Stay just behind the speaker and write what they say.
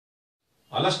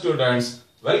Hello students,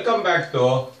 welcome back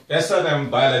to SRM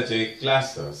biology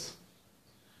classes.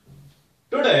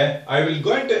 Today I will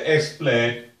going to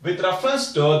explain with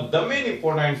reference to the main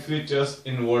important features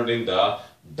involved in the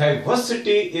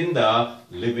diversity in the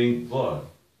living world.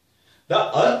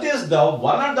 The Earth is the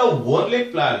one of the only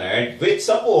planet which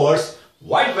supports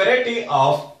wide variety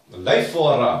of life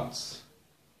forms.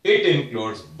 It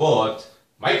includes both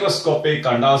microscopic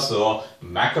and also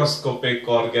macroscopic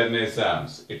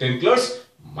organisms. It includes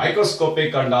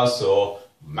microscopic and also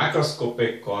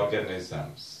macroscopic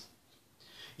organisms.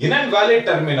 In invalid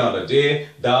terminology,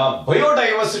 the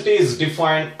biodiversity is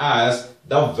defined as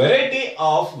the variety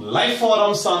of life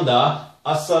forms on the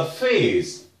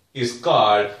surface is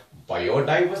called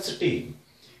biodiversity.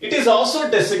 It is also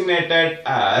designated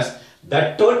as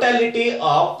the totality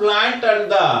of plant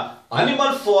and the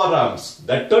animal forms.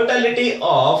 The totality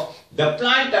of the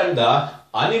plant and the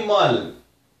animals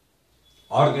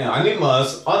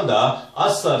on the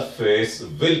surface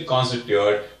will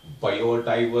constitute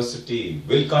biodiversity.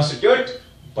 Because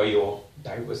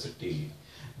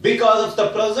of the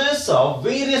presence of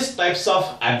various types of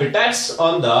habitats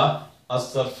on the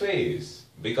surface.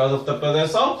 Because of the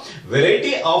presence of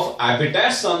variety of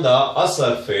habitats on the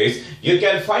surface, you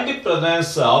can find the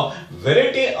presence of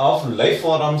variety of life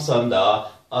forms on the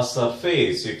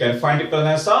surface. You can find the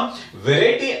presence of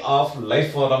variety of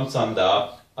life forms on the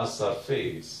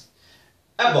surface.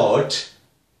 About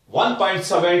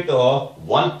 1.7 to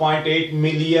 1.8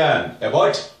 million,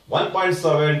 about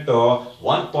 1.7 to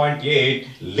 1.8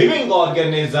 living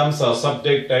organisms are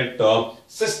subjected to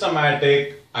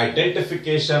systematic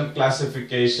identification,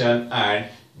 classification and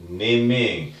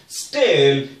naming.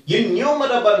 Still,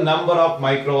 innumerable number of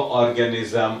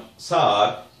microorganisms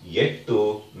are yet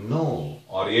to know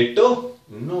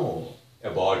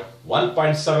about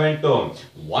 1.7 to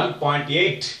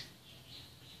 1.8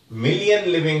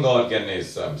 million living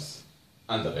organisms.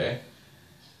 ಅಂದರೆ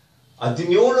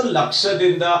 17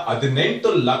 ಲಕ್ಷದಿಂದ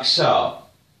 18 ಲಕ್ಷ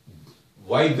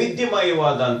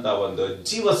ವೈವಿಧ್ಯಮಯವಾದಂತ ಒಂದು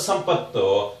ಜೀವ ಸಂಪತ್ತು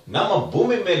ನಮ್ಮ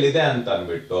ಭೂಮಿ ಮೇಲಿದೆ ಅಂತ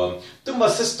ಅಂದ್ಬಿಟ್ಟು ತುಂಬಾ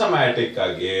ಸಿಸ್ಟಮ್ಯಾಟಿಕ್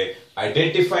ಆಗಿ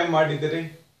ಐಡೆಂಟಿಫೈ ಮಾಡಿದಿರಿ,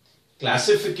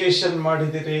 ಕ್ಲಾಸಿಫಿಕೇಶನ್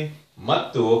ಮಾಡಿದಿರಿ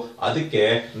ಮತ್ತು ಅದಕ್ಕೆ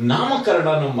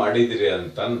ನಾಮಕರಣನು ಮಾಡಿದಿರಿ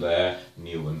ಅಂತಂದ್ರೆ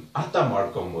ನೀವು ಅರ್ಥ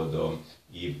ಮಾಡ್ಕೊಬಹುದು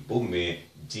ಈ ಭೂಮಿ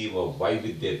ಜೀವ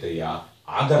ವೈವಿಧ್ಯತೆಯ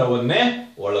ಆಗರವನ್ನೇ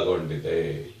ಒಳಗೊಂಡಿದೆ.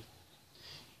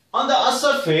 On the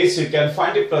surface you can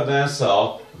find the presence of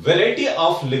variety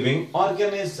of living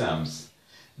organisms.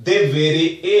 They vary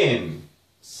in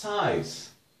size,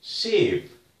 shape,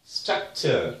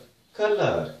 structure,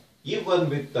 color. Even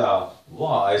with the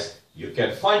voice, you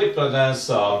can find the presence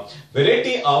of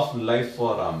variety of life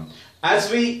form. As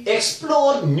we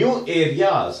explore new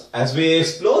areas,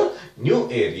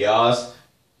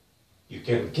 you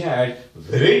can get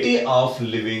variety of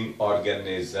living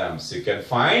organisms. You can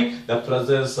find the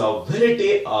presence of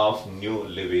variety of new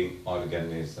living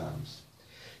organisms.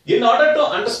 In order to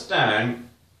understand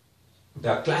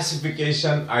the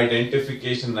classification,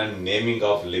 identification and naming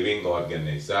of living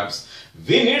organisms,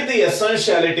 we need the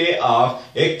essentiality of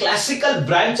a classical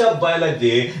branch of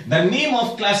biology. The name of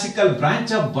classical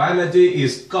branch of biology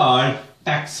is called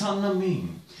taxonomy.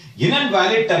 In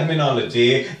invalid terminology,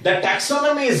 the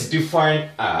taxonomy is defined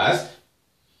as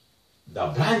the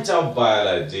branch of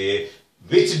biology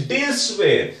which deals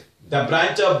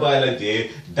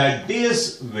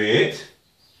with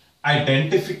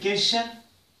identification,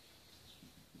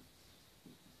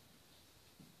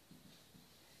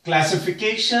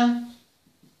 classification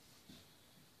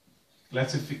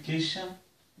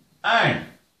and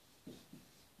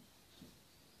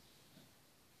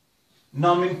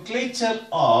nomenclature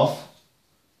of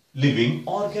living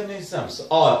organisms,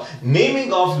 or naming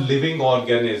of living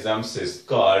organisms is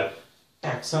called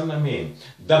taxonomy.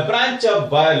 The branch of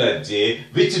biology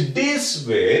which deals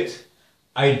with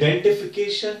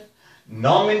identification,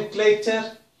 nomenclature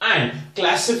and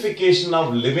classification of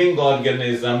living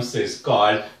organisms is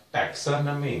called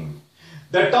taxonomy.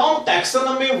 The term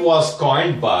taxonomy was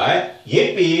coined by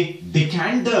A.P.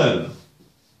 Decandel.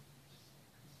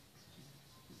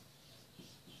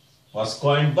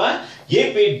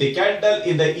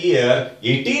 In the year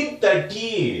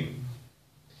 1813.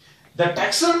 The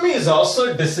taxonomy is also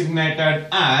designated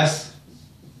as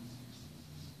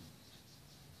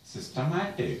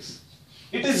systematics.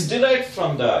 It is derived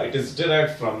from the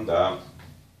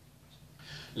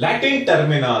Latin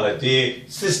terminology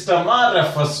systema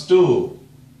refers to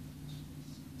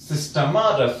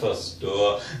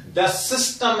the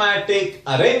systematic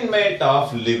arrangement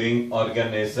of living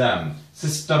organism.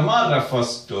 Systema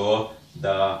refers to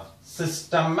the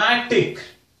systematic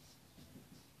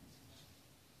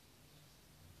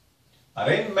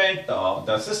arrangement of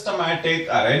the systematic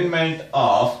arrangement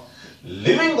of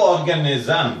living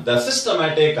organism. The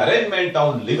systematic arrangement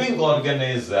of living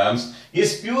organisms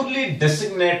is purely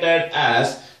designated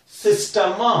as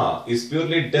systema. Is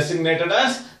purely designated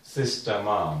as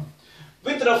systema.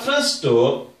 With reference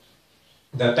to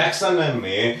the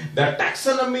taxonomy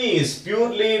is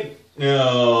purely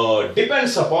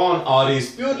depends upon or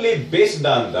is purely based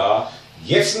on the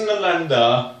external and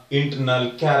the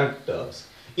internal characters.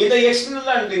 In the external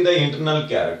and in the internal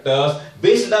characters,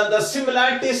 based on the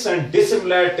similarities and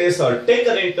dissimilarities are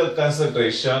taken into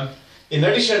consideration. In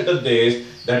addition to this,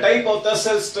 the type of the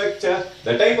cell structure,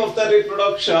 the type of the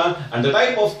reproduction, and the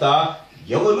type of the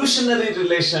evolutionary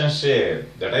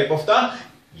relationship. The type of the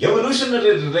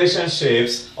evolutionary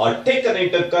relationships are taken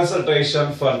into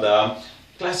consideration for the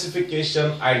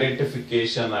classification,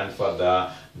 identification, and for the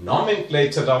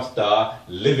nomenclature of the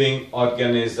living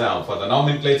organism. For the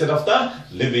nomenclature of the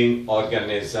living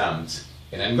organisms.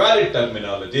 In invalid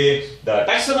terminology, the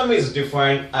taxonomy is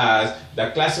defined as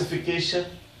the classification,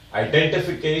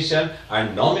 identification,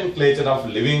 and nomenclature of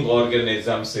living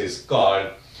organisms is called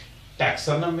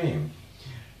taxonomy.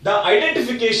 The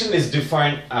identification is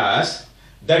defined as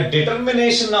the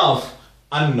determination of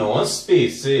unknown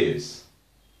species.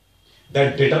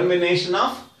 The determination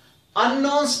of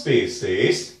unknown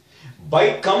species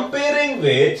by comparing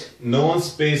with known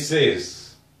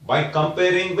species. By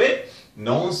comparing with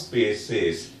known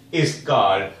species is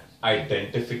called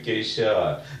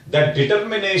identification. The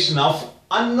determination of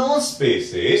unknown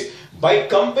species by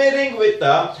comparing with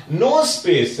the known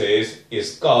species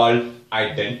is called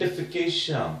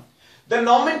identification. The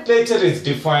nomenclature is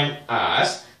defined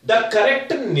as the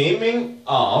correct naming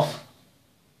of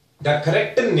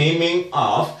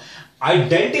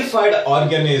identified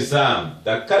organism.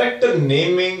 The correct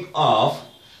naming of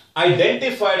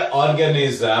identified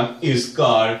organism is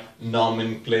called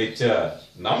nomenclature.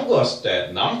 Namgu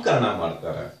ashte namkarana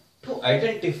martare to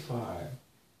identify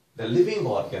the living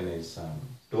organism.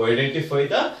 To identify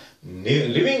the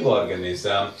living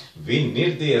organism, we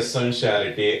need the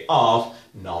essentiality of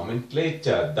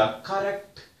nomenclature. The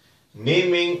correct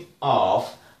naming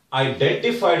of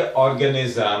identified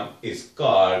organism is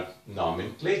called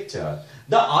nomenclature.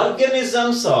 The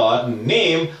organisms are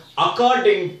named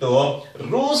according to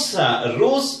rules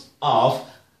of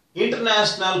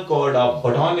International Code of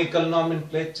Botanical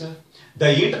Nomenclature.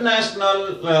 The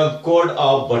International Code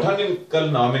of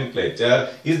Botanical Nomenclature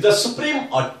is the supreme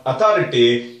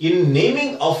authority in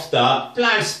naming of the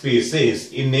plant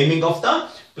species. In naming of the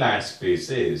plant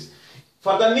species.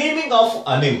 For the naming of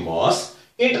animals,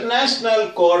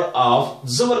 International Code of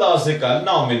Zoological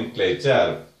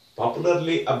Nomenclature,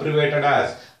 popularly abbreviated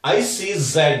as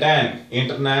ICZN,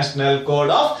 International Code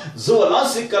of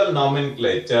Zoological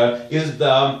Nomenclature, is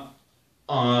the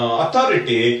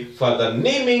authority for the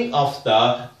naming of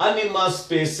the animal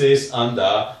species on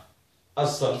the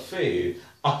surface.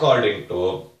 According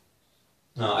to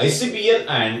ICBN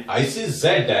and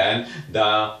ICZN,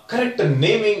 the correct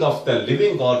naming of the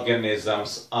living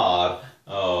organisms are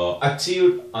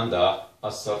achieved on the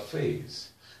surface.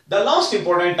 The last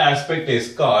important aspect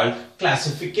is called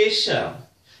classification.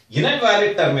 In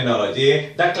invalid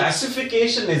terminology, the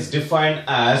classification is defined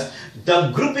as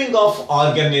the grouping of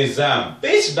organisms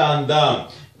based on the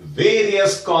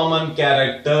various common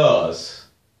characters.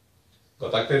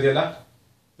 ಗೊತ್ತಾಗ್ತಿದೆಯಲ್ಲ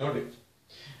ನೋಡಿ,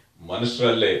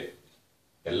 ಮನುಷ್ಯರಲ್ಲಿ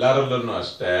ಎಲ್ಲರಲ್ಲೂ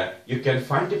ಅಷ್ಟೇ you can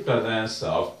find the presence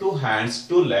of 2 hands,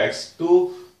 2 legs, 2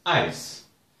 eyes.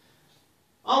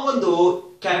 ಆ ಒಂದು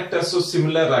characters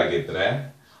similar ಆಗಿದ್ರೆ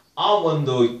ಆ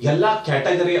ಒಂದು ಎಲ್ಲ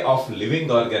ಕ್ಯಾಟಗರಿ ಆಫ್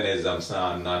ಲಿವಿಂಗ್ ಆರ್ಗನಿಸಮ್ಸ್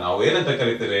ನಾವು ಏನಂತ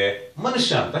ಕರಿತೀರಿ?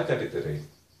 ಮನುಷ್ಯ ಅಂತ ಕರಿತೀರಿ.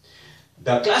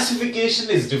 The classification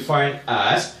is defined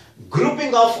as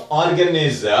grouping of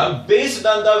organism based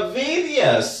on the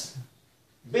various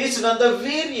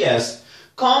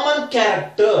common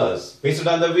characters. Based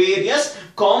on the various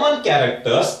common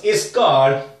characters is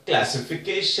called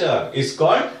classification.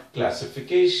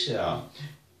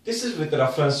 This is with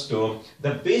reference to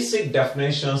the basic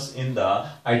definitions in the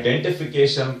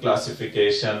identification,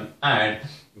 classification, and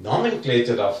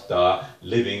nomenclature of the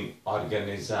living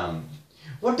organism.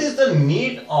 What is the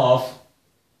need of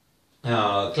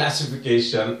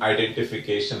classification,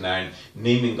 identification, and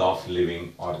naming of living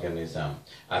organism?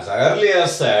 As I earlier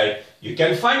said, you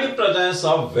can find the presence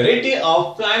of variety of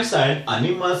plants and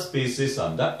animal species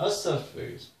on the earth's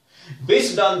surface.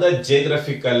 Based on the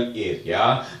geographical area,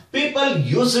 people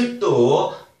use it to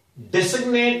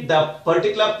designate the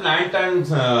particular plant and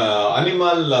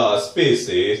animal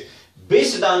species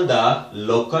based on the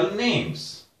local names.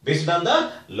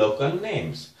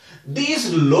 These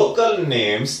local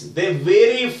names, they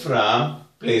vary from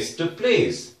place to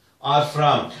place or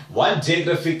from one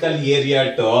geographical area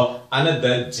to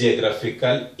another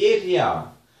geographical area.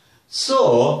 So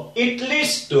it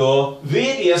leads to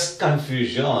various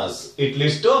confusions.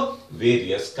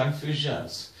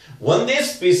 ಒಂದೇ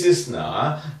species ನ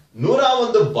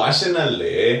 101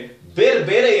 ಭಾಷೆನಲ್ಲಿ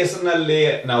ಬೇರೆ ಹೆಸರಿನಲ್ಲಿ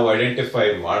ನಾವು identify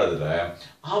ಮಾಡಿದ್ರೆ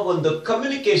ಆ ಒಂದು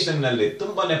communication ನಲ್ಲಿ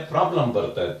ತುಂಬಾನೇ ಪ್ರಾಬ್ಲಮ್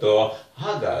ಬರ್ತಾ ಇತ್ತು.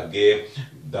 ಹಾಗಾಗಿ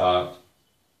the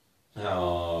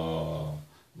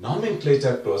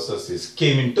nomenclature processes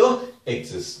came into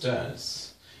existence.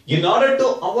 In order to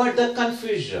avoid the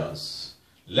confusions,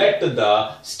 led to the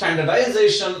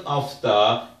standardization of the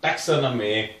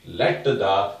taxonomy, led to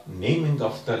the naming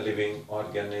of the living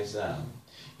organism.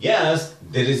 Yes,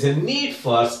 there is a need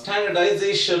for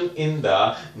standardization in the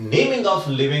naming of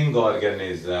living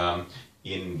organism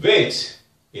in which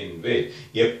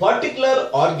a particular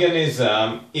organism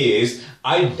is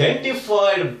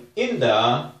identified in the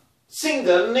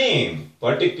single name.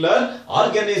 Particular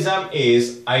organism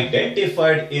is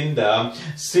identified in the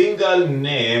single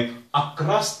name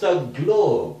across the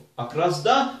globe, across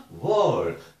the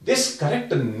world. This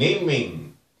correct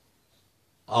naming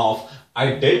of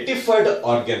identified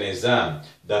organism,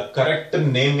 the correct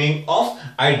naming of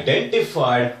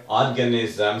identified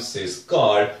organisms is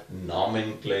called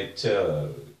nomenclature.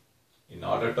 In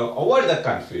order to avoid the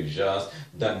confusions,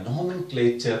 the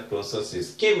nomenclature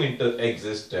processes came into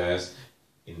existence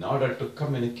in order to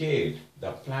communicate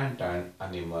the plant and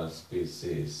animal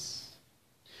species.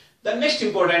 The next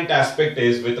important aspect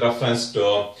is with reference to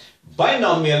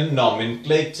binomial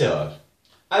nomenclature.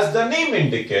 As the name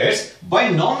indicates,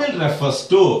 binomial refers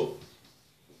to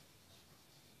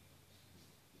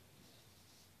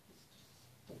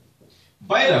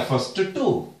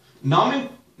two.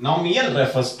 Nomial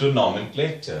refers to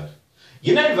nomenclature.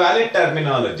 In a valid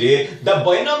terminology, the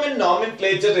binomial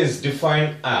nomenclature is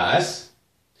defined as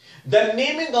the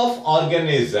naming of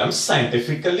organisms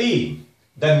scientifically.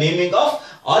 The naming of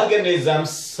organisms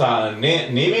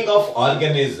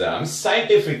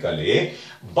scientifically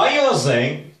by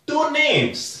using two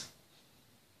names.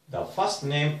 The first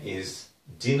name is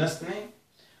genus name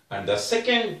and the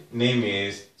second name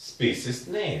is species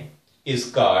name.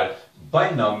 Is called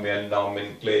binomial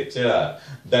nomenclature.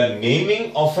 The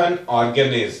naming of an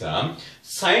organism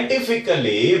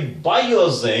scientifically by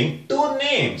using two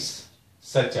names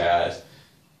such as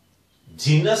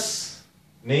genus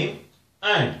name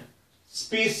and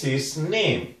species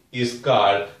name is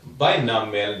called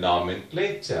binomial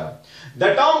nomenclature.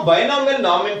 The term binomial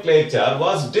nomenclature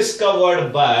was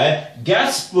discovered by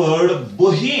Gaspard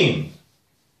Bohin.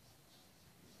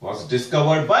 In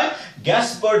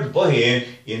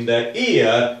the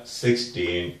year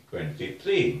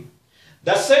 1623.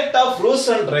 The set of rules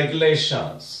and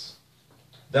regulations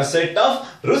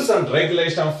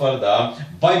for the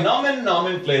binomial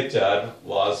nomenclature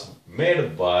was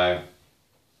made by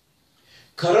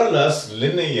Carolus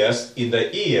Linnaeus in the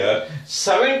year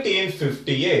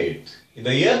 1758. In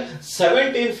the year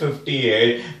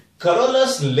 1758,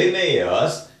 Carolus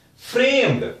Linnaeus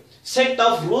framed set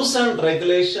of rules and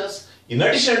regulations. In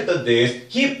addition to this,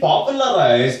 he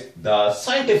popularized the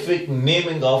scientific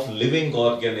naming of living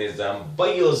organism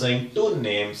by using two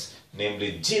names,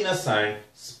 namely genus and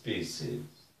species.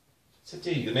 Such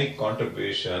a unique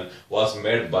contribution was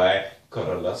made by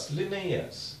Carolus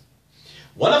Linnaeus.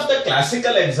 One of the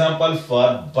classical examples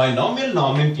for binomial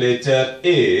nomenclature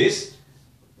is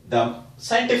the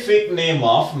scientific name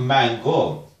of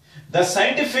mango. The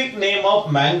scientific name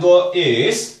of mango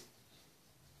is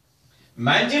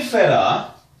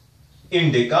Mangifera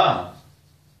indica.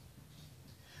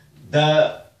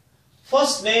 The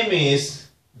first name is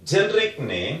generic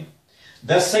name.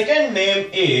 The second name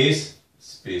is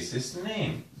species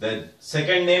name.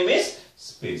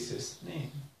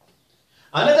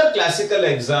 Another classical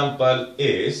example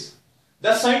is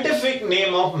the scientific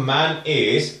name of man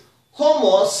is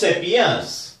Homo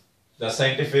sapiens. The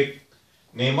scientific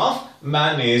name of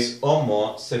man is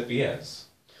Homo sapiens.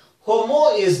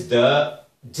 Homo is the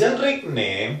generic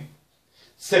name,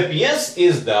 sapiens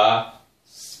is the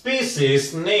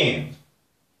species name.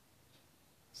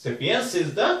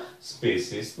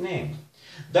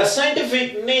 The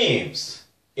scientific names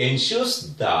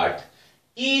ensures that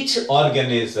each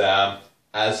organism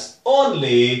has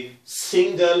only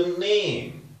single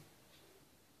name.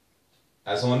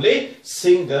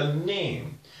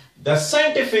 The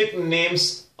scientific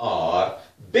names are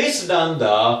based on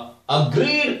the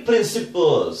agreed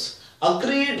principles,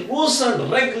 agreed rules and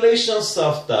regulations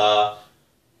of the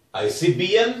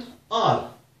ICBN or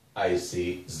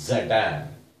ICZN.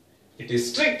 It is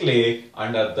strictly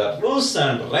under the rules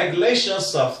and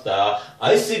regulations of the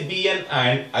ICBN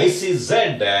and ICZ.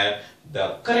 The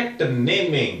correct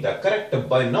naming, the correct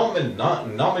binomial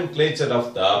nomenclature of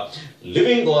the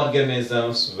living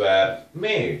organisms were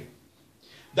made.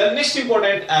 The next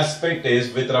important aspect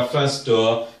is with reference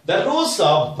to the rules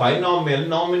of binomial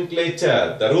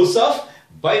nomenclature. The rules of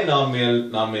binomial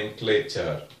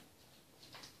nomenclature.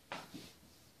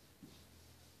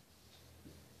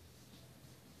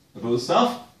 Rules of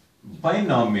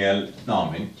binomial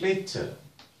nomenclature.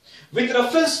 With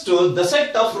reference to the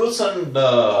set of rules and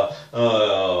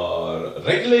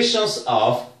regulations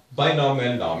of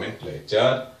binomial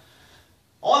nomenclature,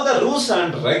 all the rules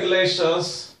and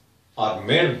regulations are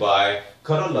made by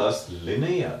Carolus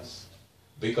Linnaeus.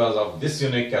 Because of this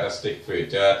unique characteristic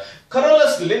feature,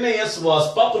 Carolus Linnaeus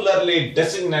was popularly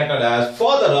designated as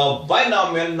father of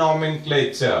binomial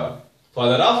nomenclature.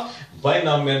 Father of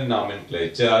binomial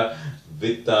nomenclature.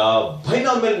 With the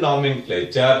binomial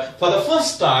nomenclature, for the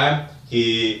first time,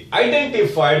 he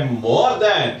identified more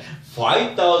than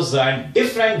 5,000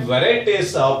 different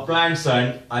varieties of plants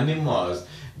and animals.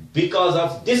 Because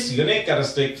of this unique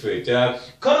characteristic feature,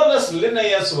 Carolus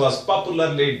Linnaeus was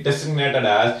popularly designated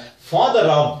as father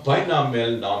of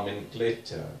binomial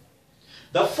nomenclature.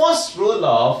 The first rule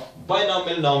of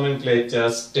binomial nomenclature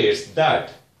states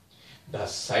that the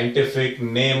scientific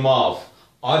name of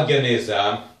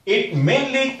organism, it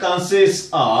mainly consists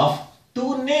of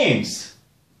two names.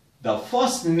 The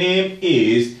first name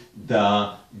is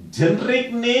the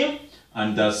generic name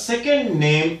and the second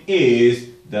name is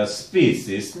the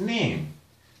species name.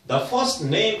 The first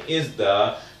name is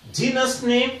the genus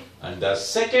name and the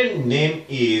second name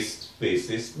is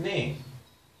species name.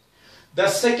 The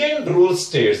second rule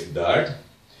states that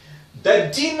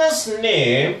the genus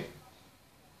name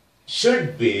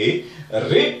should be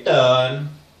written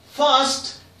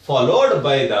first, followed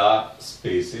by the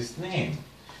species name.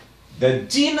 The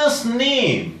genus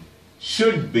name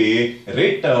should be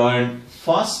written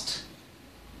first,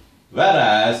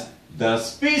 whereas the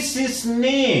species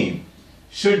name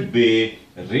should be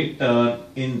written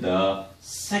in the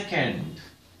second.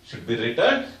 Should be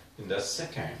written in the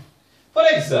second. For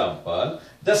example,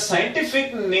 the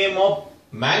scientific name of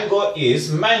mango is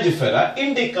Mangifera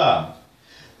indica.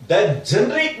 The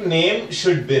generic name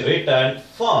should be written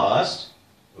first,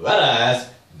 whereas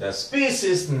the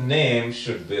species name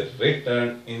should be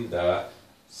written in the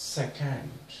second.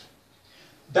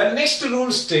 The next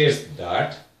rule states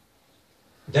that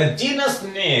the genus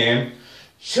name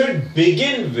should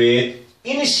begin with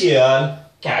initial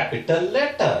capital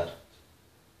letter.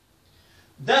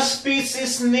 The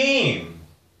species name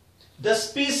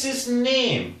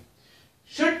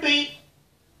should be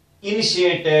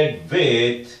initiated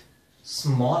with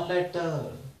small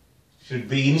letter. Should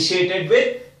be initiated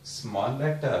with small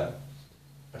letter.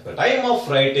 At the time of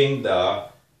writing the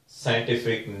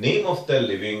scientific name of the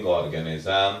living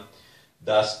organism,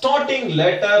 the starting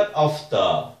letter of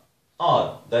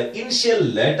the initial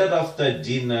letter of the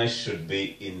genus should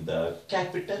be in the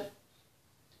capital.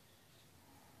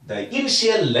 The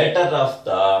initial letter of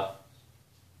the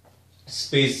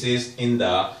species in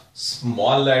the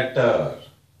small letter.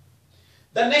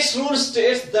 The next rule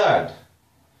states that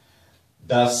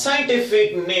the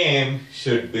scientific name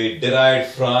should be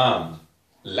derived from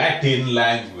Latin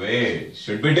language.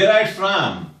 Should be derived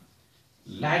from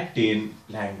Latin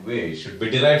language. Should be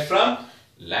derived from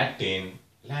Latin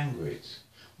language.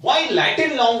 Why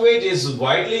Latin language is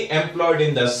widely employed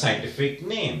in the scientific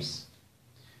names?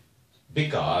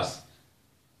 Because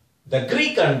the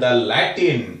Greek and the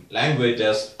Latin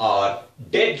languages are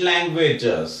dead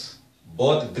languages.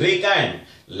 Both Greek and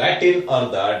Latin are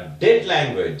the dead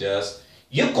languages.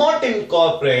 You can't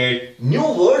incorporate new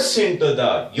words into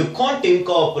that. You can't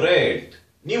incorporate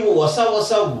ನೀವು ಹೊಸ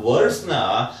words na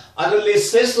ಅದರಲ್ಲಿ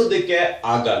ಸೇರಿಸೋದಕ್ಕೆ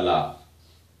ಆಗಲ್ಲ.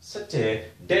 Such a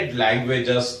dead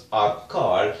languages are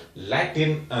called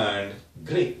Latin and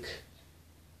Greek.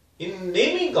 In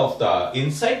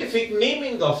scientific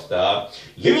naming of the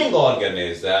living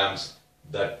organisms,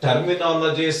 the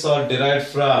terminologies are derived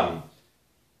from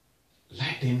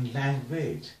Latin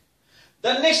language.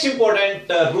 The next important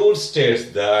rule states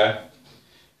that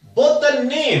both the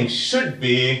names should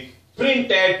be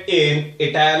printed in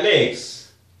italics.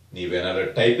 ನೀವೇನಾದ್ರು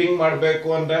typing ಮಾಡಬೇಕು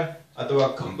ಅಂದ್ರೆ ಅಥವಾ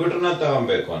ಕಂಪ್ಯೂಟರ್ನ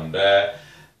ತಗೊಬೇಕು ಅಂದ್ರೆ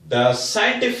the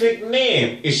scientific name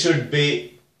it should be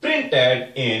printed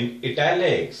in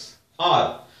italics, or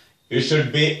it should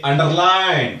be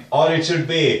underlined, or it should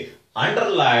be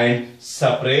underlined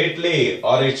separately,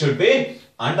 or it should be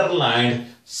underlined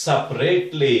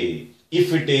separately if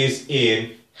it is in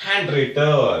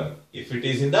handwritten. If it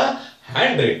is in the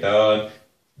handwritten,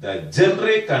 the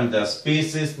generic and the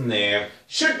species name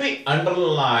should be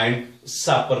underlined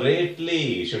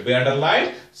separately.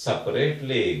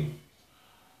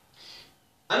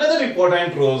 Another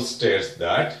important rule states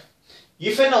that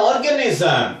if an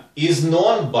organism is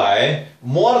known by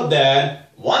more than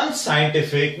one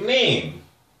scientific name,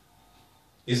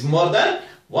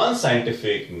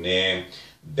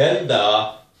 then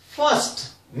the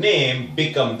first name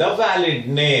becomes the valid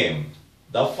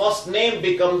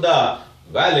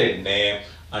name.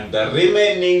 And the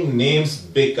remaining names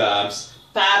becomes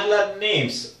parallel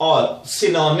names or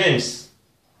synonyms.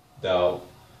 The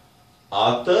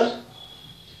author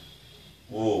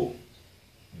who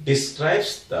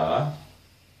describes the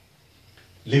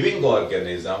living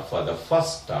organism for the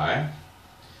first time,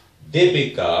 they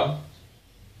become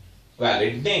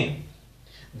valid name.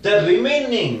 The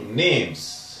remaining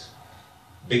names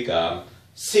become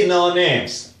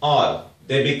synonyms or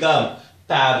they become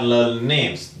parallel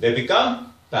names. The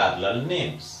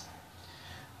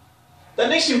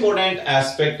next important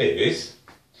aspect is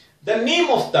the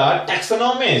name of the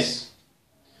taxonomist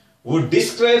who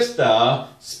describes the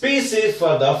species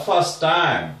for the first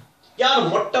time. ಯಾರು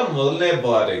ಮೊಟ್ಟ ಮೊದಲನೇ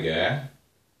ಬಾರಿಗೆ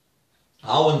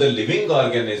ಆ ಒಂದು living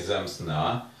organisms ನ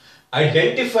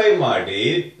identify ಮಾಡಿ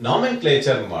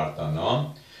ನಾಮೆನ್ಕ್ಲೇಚರ್ ಮಾಡ್ತಾನೋ,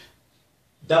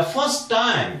 the first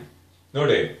time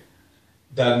ನೋಡಿ,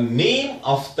 the name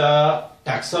of the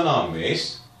taxonomist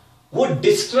who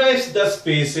describes the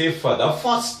species for the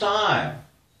first time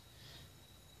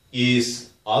is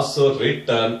also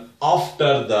written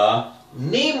after the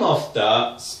name of the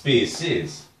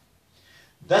species.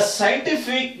 The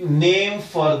scientific name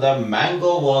for the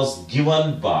mango was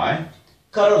given by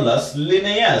Carolus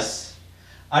Linnaeus.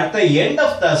 At the end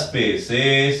of the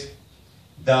species,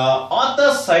 the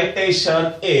author's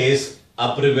citation is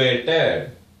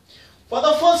abbreviated. For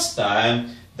the first time,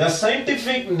 the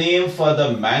scientific name for the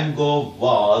mango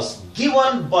was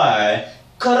given by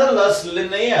Carolus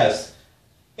Linnaeus.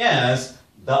 Yes,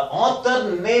 the author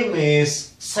name is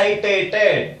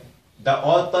cited.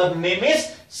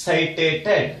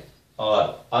 Or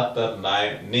author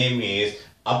name is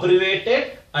abbreviated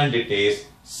and it is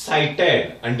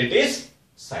cited.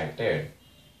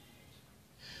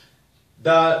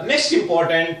 The next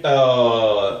important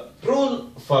rule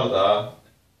for the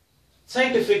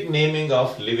scientific naming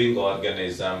of living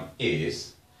organism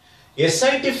is a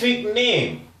scientific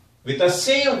name with the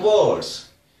same words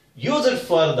used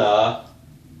for the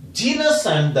genus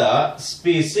and the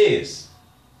species.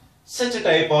 Such a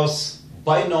type of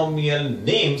binomial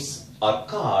names are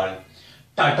called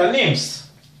tautonyms.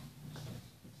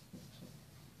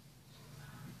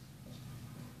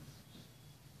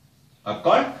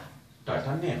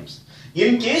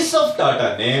 In case of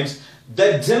tautonyms,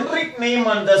 the generic name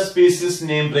and the species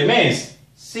name remains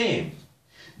same.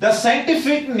 The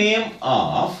scientific name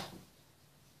of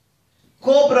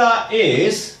cobra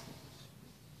is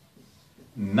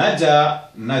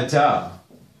Naja.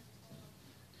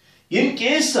 In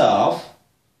case of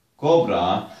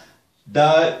cobra,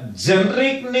 the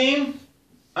generic name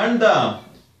and the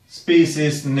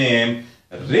species name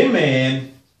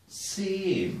remain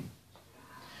same.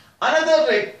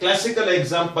 Another classical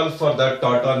example for the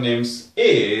tautonyms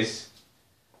is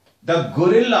the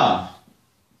gorilla.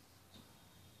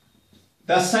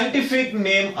 The scientific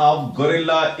name of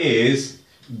gorilla is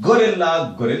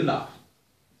gorilla.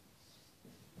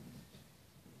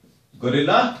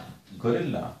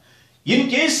 In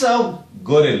case of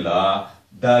gorilla,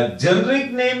 the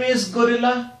generic name is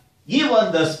gorilla.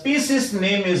 Even the species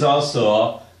name is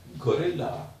also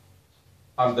gorilla.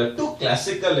 Are the two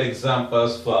classical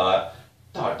examples for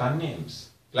tautonyms.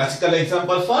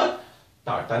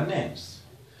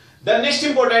 The next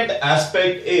important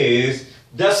aspect is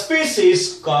the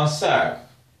species concept.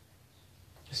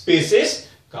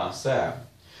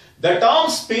 The term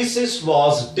species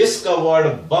was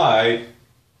discovered by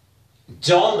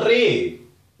John Ray.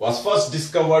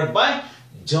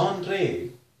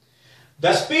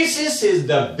 The species is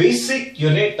the basic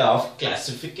unit of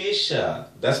classification.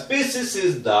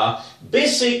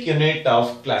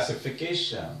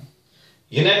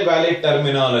 In invalid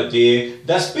terminology,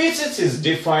 the species is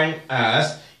defined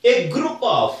as a group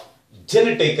of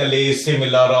genetically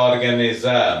similar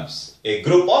organisms.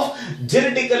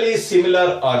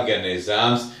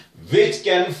 Which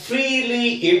can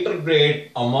freely interbreed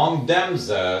among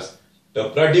themselves to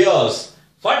produce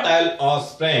fertile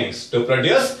offsprings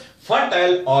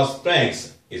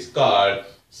is called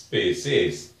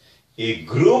species. A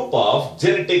group of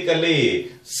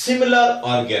genetically similar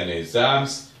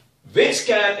organisms which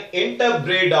can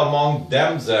interbreed among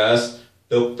themselves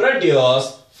to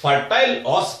produce fertile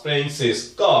offsprings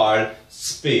is called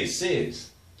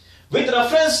species. With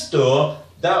reference to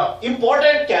the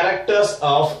important characters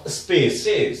of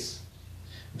species,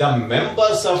 the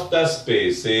members of the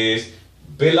species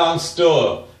belongs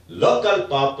to local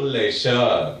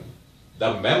population.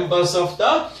 The members of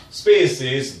the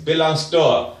species belongs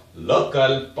to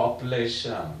local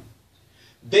population.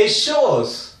 They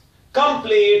shows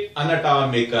complete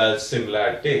anatomical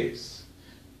similarities.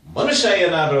 ಮನುಷ್ಯ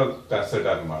ಏನಾದ್ರು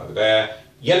consider ಮಾಡಿದ್ರೆ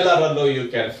ಎಲ್ಲರಲ್ಲೂ you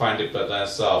can find the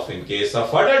presence of, in case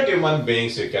of adult human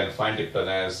beings, you can find the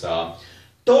presence of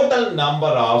total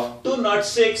number of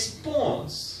 206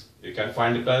 bones. You can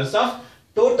find the presence of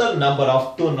total number of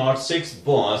 206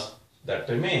 bones that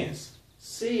remains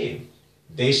same.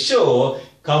 They show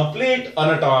complete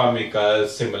anatomical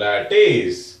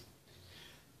similarities.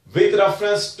 With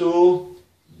reference to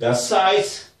the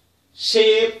size,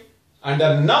 shape, and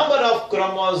the number of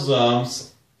chromosomes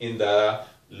in the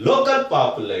local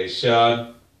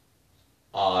population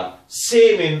are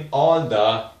same in all the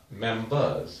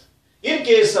members. In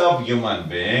case of human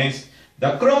beings,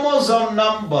 the chromosome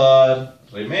number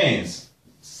remains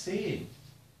same.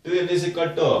 2n is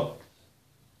equal to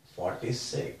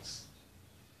 46.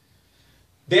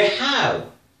 They have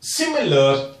similar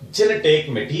genetic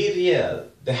material.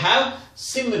 They have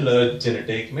similar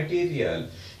genetic material.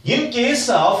 In case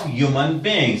of human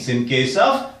beings,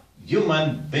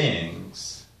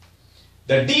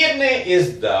 the DNA is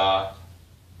the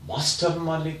master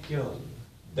molecule.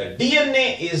 The DNA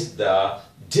is the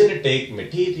genetic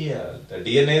material. The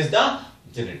DNA is the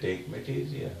genetic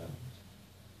material.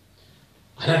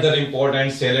 Another important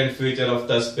salient feature of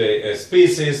the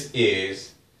species is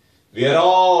we are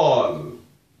all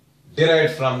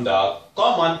derived from the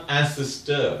common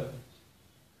ancestor.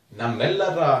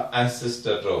 ನಮ್ಮೆಲ್ಲರ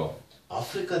ancestor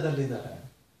ಆಫ್ರಿಕಾದಲ್ಲಿದ್ದಾರೆ.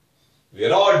 We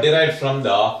are all derived from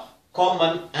the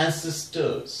common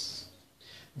ancestors.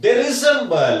 They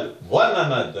resemble one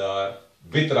another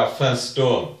with reference to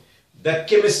the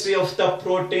chemistry of the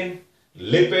protein,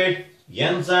 lipid,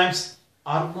 enzymes,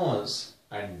 hormones,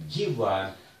 and given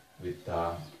with the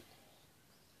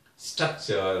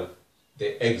structure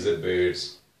they exhibit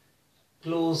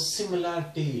close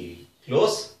similarity.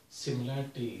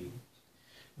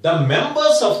 The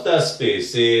members of the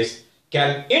species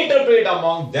can interbreed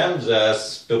among themselves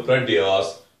to produce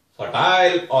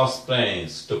fertile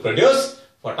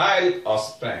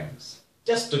offsprings.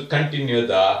 Just to continue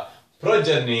the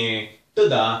progeny to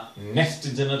the next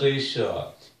generation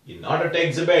in order to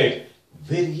exhibit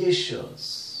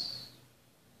variations.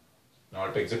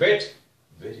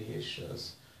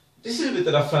 This is with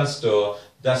reference to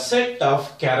the set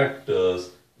of characters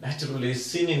naturally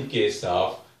seen in case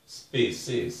of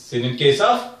species.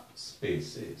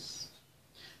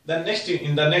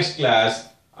 In the next class,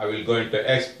 I will going to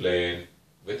explain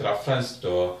with reference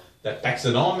to the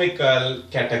taxonomical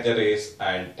categories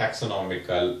and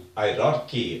taxonomical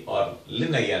hierarchy or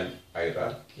Linnaean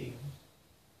hierarchy.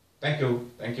 Thank you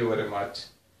very much.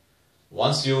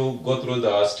 Once you go through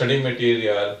the study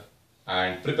material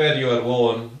and prepare your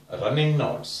own running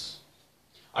notes,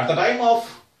 at the time of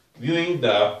viewing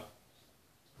the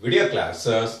video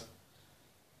classes,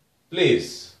 please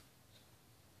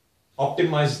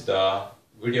optimize the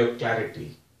video clarity.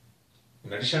 In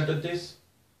addition to this,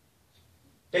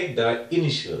 take the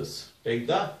initials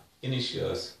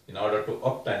in order to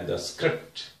obtain the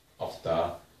script of the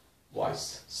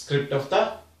voice.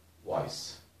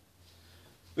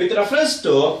 With reference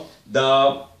to the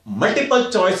multiple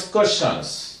choice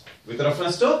questions,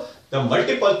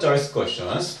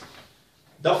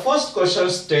 the first question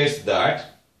states that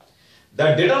the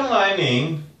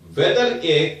determining whether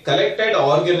a collected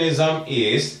organism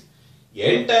is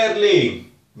entirely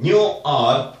new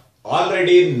or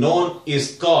already known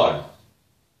is called.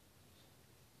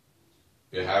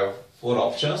 You have 4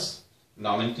 options: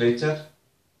 nomenclature,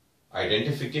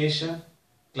 identification,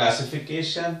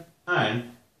 classification,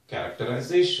 and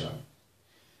characterization.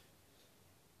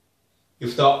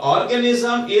 If the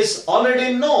organism is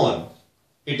already known,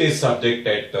 it is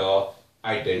subjected to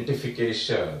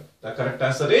identification. The correct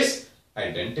answer is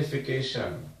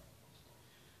identification.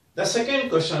 The second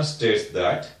question states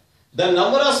that the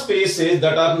number of species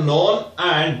that are known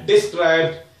and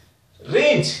described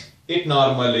range in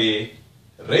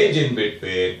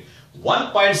between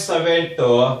 1.7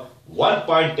 to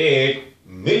 1.8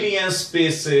 million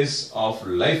species of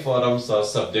life forms are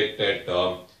subjected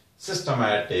to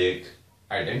systematic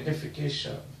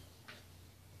identification.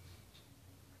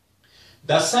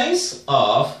 The science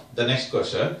of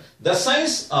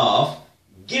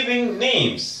giving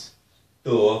names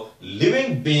to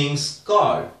living beings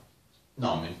called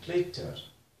nomenclature.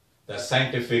 The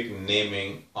scientific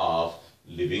naming of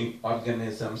living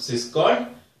organisms is called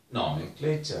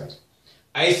nomenclature.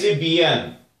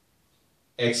 ICBN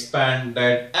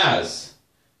expanded as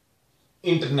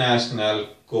International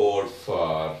Code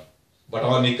for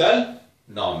Botanical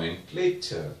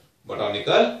Nomenclature.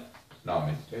 Botanical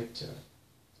Nomenclature.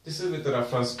 This is with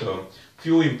reference to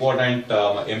few important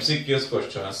MCQs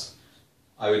questions.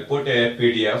 I will put a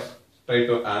PDF. Try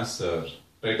to answer.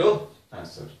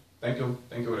 Thank you.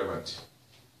 Thank you very much.